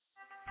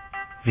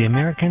The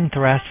American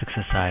Thoracic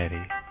Society.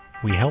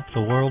 We help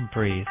the world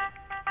breathe.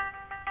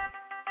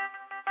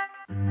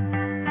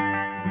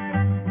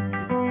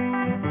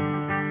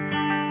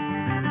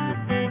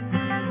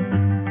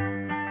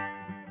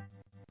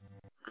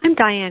 I'm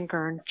Diane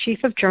Gern, Chief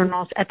of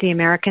Journals at the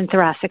American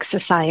Thoracic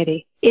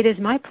Society. It is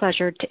my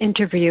pleasure to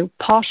interview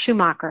Paul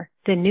Schumacker,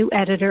 the new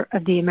editor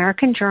of the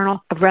American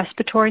Journal of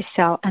Respiratory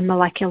Cell and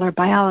Molecular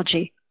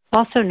Biology,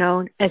 also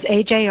known as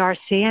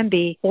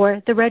AJRCMB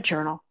or the Red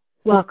Journal.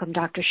 Welcome,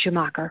 Dr.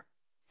 Schumacker.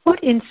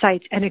 What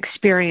insights and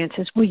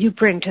experiences will you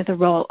bring to the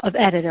role of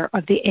editor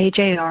of the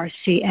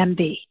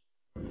AJRCMB?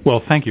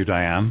 Well, thank you,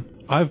 Diane.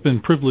 I've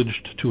been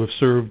privileged to have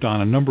served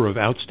on a number of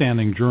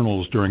outstanding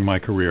journals during my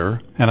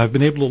career, and I've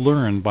been able to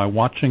learn by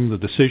watching the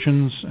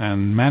decisions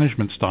and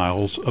management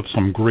styles of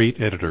some great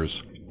editors.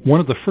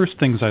 One of the first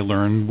things I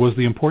learned was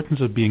the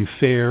importance of being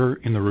fair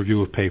in the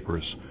review of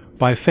papers.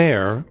 By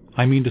fair,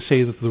 I mean to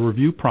say that the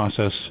review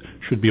process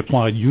should be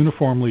applied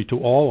uniformly to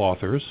all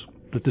authors,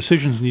 that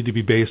decisions need to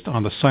be based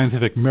on the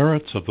scientific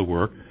merits of the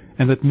work,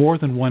 and that more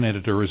than one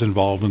editor is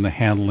involved in the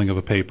handling of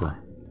a paper.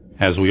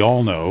 As we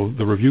all know,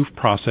 the review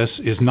process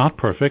is not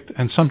perfect,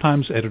 and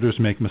sometimes editors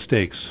make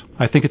mistakes.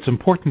 I think it's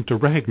important to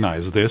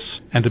recognize this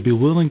and to be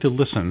willing to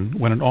listen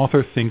when an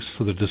author thinks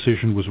that the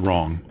decision was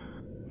wrong.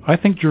 I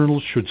think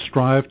journals should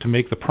strive to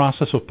make the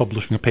process of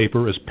publishing a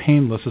paper as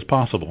painless as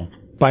possible.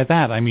 By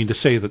that, I mean to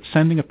say that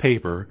sending a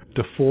paper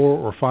to 4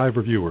 or 5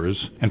 reviewers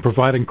and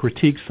providing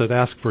critiques that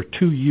ask for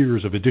 2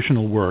 years of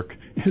additional work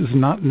is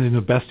not in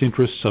the best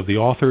interests of the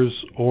authors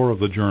or of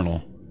the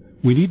journal.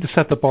 We need to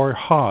set the bar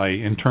high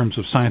in terms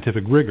of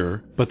scientific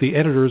rigor, but the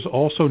editors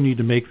also need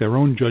to make their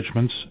own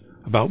judgments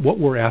about what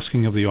we're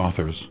asking of the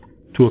authors.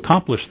 To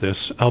accomplish this,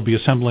 I'll be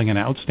assembling an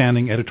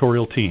outstanding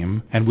editorial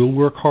team, and we'll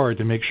work hard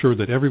to make sure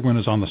that everyone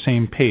is on the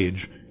same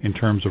page in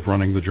terms of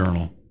running the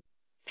journal.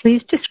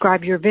 Please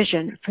describe your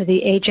vision for the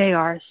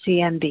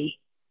AJRCMB.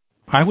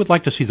 I would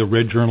like to see the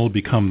Red Journal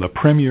become the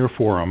premier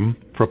forum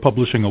for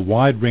publishing a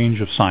wide range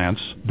of science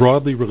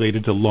broadly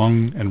related to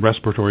lung and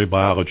respiratory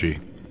biology.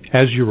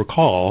 As you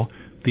recall,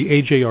 the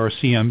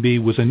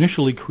AJRCMB was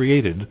initially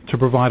created to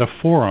provide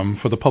a forum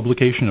for the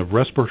publication of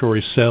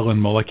respiratory cell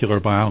and molecular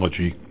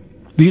biology.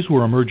 These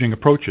were emerging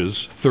approaches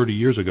 30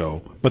 years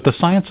ago, but the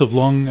science of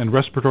lung and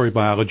respiratory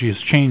biology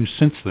has changed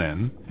since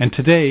then, and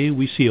today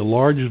we see a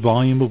large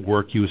volume of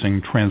work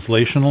using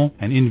translational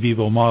and in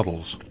vivo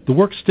models. The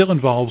work still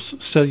involves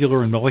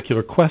cellular and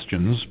molecular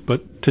questions,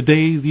 but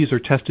today these are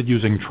tested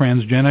using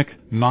transgenic,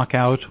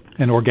 knockout,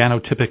 and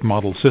organotypic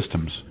model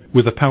systems.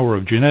 With the power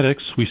of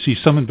genetics, we see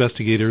some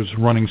investigators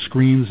running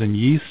screens in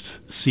yeast,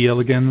 C.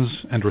 elegans,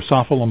 and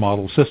Drosophila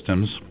model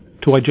systems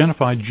to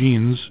identify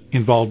genes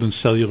involved in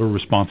cellular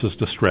responses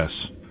to stress.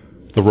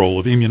 The role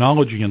of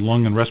immunology in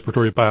lung and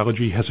respiratory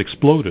biology has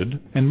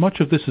exploded, and much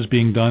of this is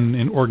being done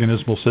in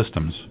organismal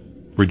systems.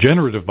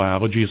 Regenerative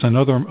biology is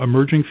another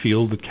emerging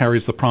field that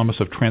carries the promise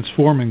of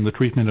transforming the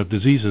treatment of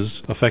diseases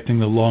affecting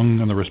the lung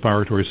and the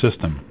respiratory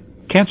system.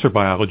 Cancer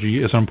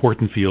biology is an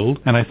important field,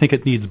 and I think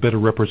it needs better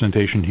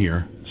representation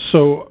here.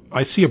 So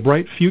I see a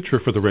bright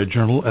future for the Red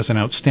Journal as an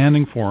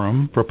outstanding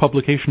forum for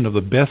publication of the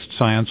best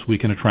science we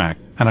can attract.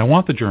 And I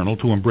want the journal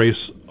to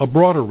embrace a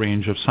broader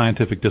range of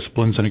scientific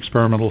disciplines and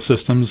experimental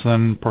systems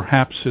than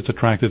perhaps it's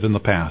attracted in the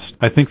past.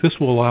 I think this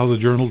will allow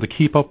the journal to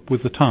keep up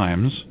with the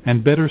times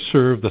and better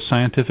serve the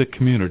scientific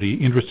community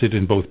interested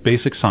in both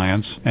basic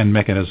science and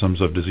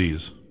mechanisms of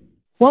disease.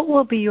 What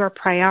will be your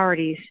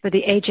priorities for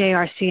the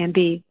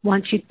AJRCMB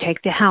once you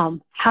take the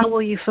helm? How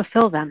will you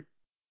fulfill them?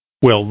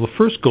 Well, the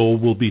first goal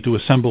will be to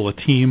assemble a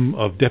team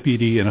of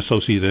deputy and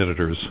associate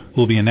editors.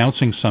 We'll be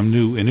announcing some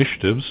new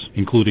initiatives,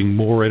 including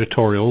more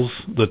editorials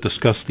that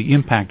discuss the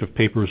impact of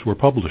papers we're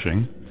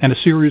publishing, and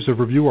a series of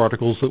review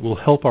articles that will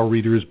help our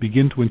readers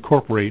begin to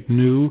incorporate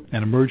new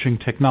and emerging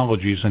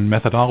technologies and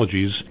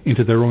methodologies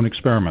into their own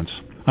experiments.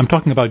 I'm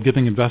talking about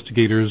giving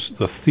investigators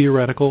the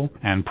theoretical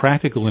and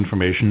practical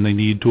information they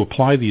need to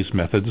apply these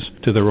methods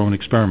to their own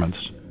experiments.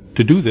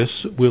 To do this,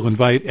 we'll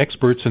invite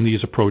experts in these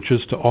approaches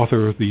to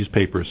author these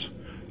papers.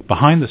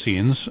 Behind the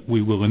scenes,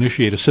 we will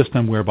initiate a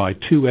system whereby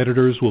 2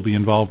 editors will be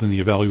involved in the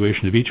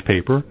evaluation of each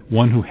paper,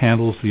 one who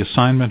handles the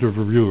assignment of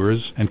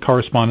reviewers and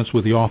correspondence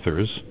with the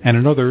authors, and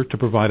another to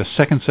provide a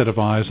second set of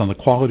eyes on the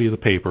quality of the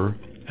paper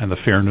and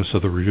the fairness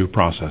of the review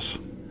process.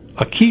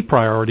 A key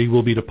priority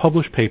will be to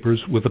publish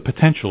papers with the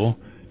potential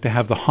to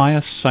have the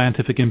highest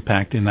scientific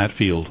impact in that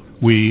field.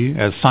 We,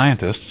 as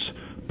scientists,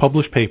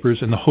 publish papers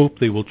in the hope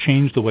they will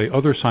change the way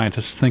other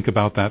scientists think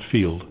about that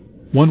field.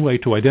 One way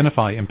to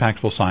identify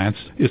impactful science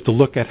is to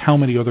look at how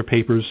many other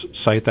papers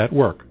cite that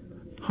work.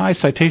 High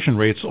citation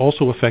rates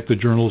also affect the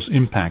journal's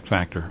impact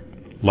factor.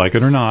 Like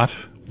it or not,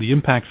 the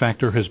impact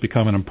factor has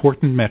become an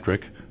important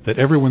metric that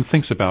everyone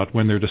thinks about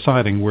when they're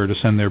deciding where to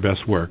send their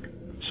best work.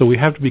 So we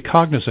have to be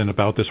cognizant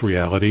about this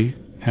reality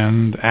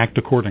and act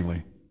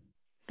accordingly.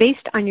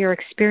 Based on your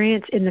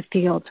experience in the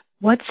field,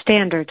 what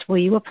standards will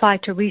you apply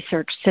to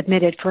research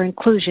submitted for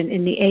inclusion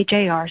in the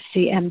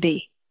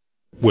AJRCMB?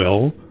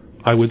 Well,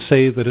 I would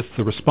say that it's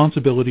the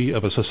responsibility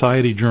of a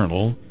society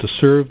journal to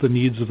serve the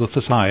needs of the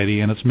society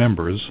and its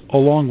members,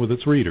 along with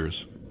its readers.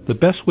 The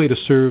best way to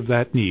serve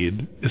that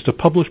need is to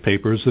publish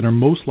papers that are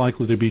most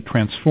likely to be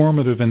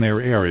transformative in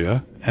their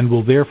area and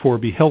will therefore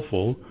be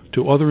helpful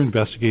to other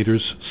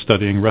investigators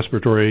studying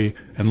respiratory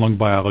and lung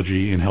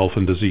biology in health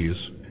and disease.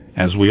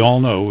 As we all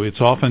know, it's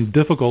often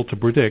difficult to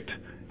predict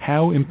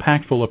how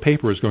impactful a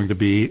paper is going to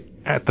be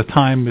at the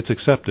time it's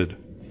accepted.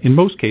 In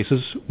most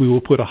cases, we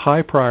will put a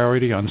high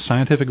priority on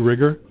scientific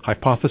rigor,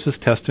 hypothesis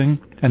testing,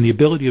 and the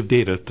ability of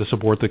data to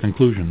support the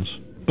conclusions.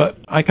 But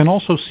I can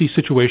also see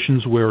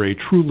situations where a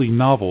truly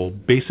novel,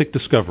 basic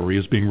discovery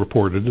is being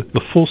reported,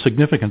 the full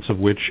significance of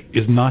which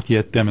is not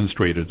yet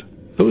demonstrated.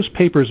 Those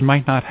papers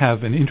might not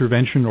have an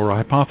intervention or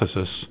a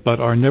hypothesis, but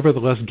are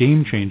nevertheless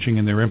game-changing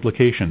in their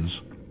implications.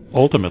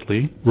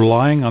 Ultimately,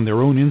 relying on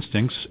their own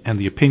instincts and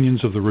the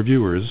opinions of the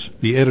reviewers,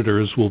 the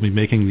editors will be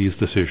making these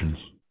decisions.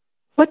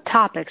 What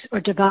topics or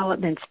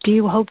developments do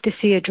you hope to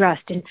see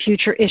addressed in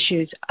future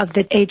issues of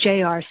the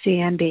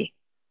AJRCMB?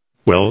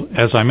 Well,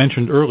 as I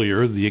mentioned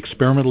earlier, the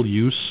experimental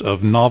use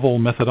of novel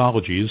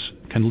methodologies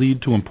can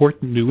lead to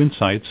important new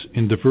insights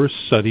in diverse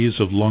studies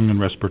of lung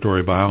and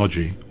respiratory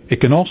biology.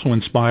 It can also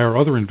inspire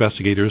other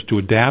investigators to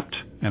adapt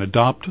and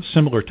adopt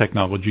similar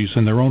technologies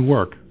in their own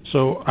work.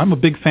 So I'm a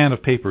big fan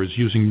of papers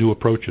using new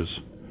approaches.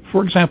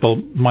 For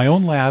example, my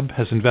own lab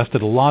has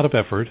invested a lot of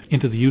effort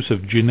into the use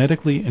of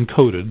genetically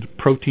encoded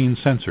protein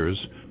sensors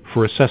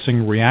for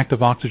assessing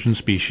reactive oxygen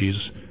species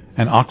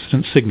and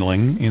oxygen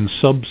signaling in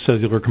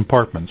subcellular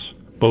compartments,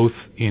 both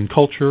in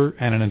culture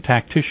and in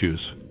intact tissues.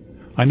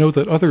 I know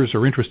that others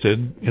are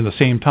interested in the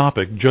same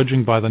topic,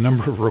 judging by the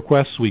number of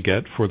requests we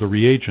get for the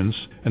reagents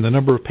and the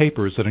number of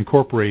papers that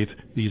incorporate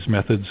these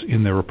methods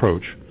in their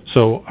approach.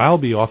 So I'll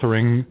be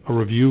authoring a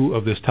review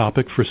of this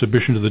topic for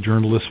submission to the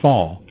journal this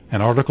fall,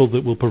 an article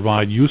that will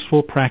provide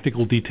useful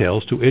practical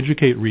details to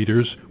educate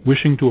readers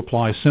wishing to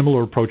apply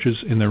similar approaches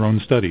in their own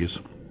studies.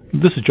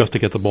 This is just to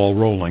get the ball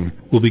rolling.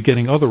 We'll be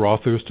getting other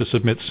authors to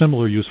submit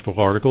similar useful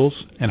articles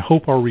and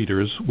hope our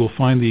readers will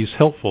find these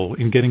helpful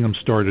in getting them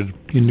started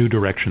in new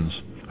directions.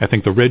 I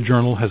think the Red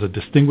Journal has a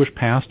distinguished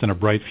past and a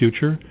bright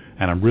future,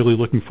 and I'm really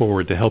looking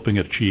forward to helping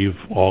it achieve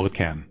all it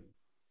can.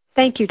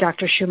 Thank you,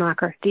 Dr.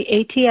 Schumacker. The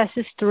ATS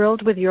is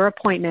thrilled with your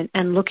appointment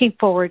and looking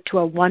forward to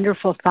a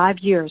wonderful 5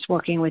 years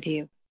working with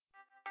you.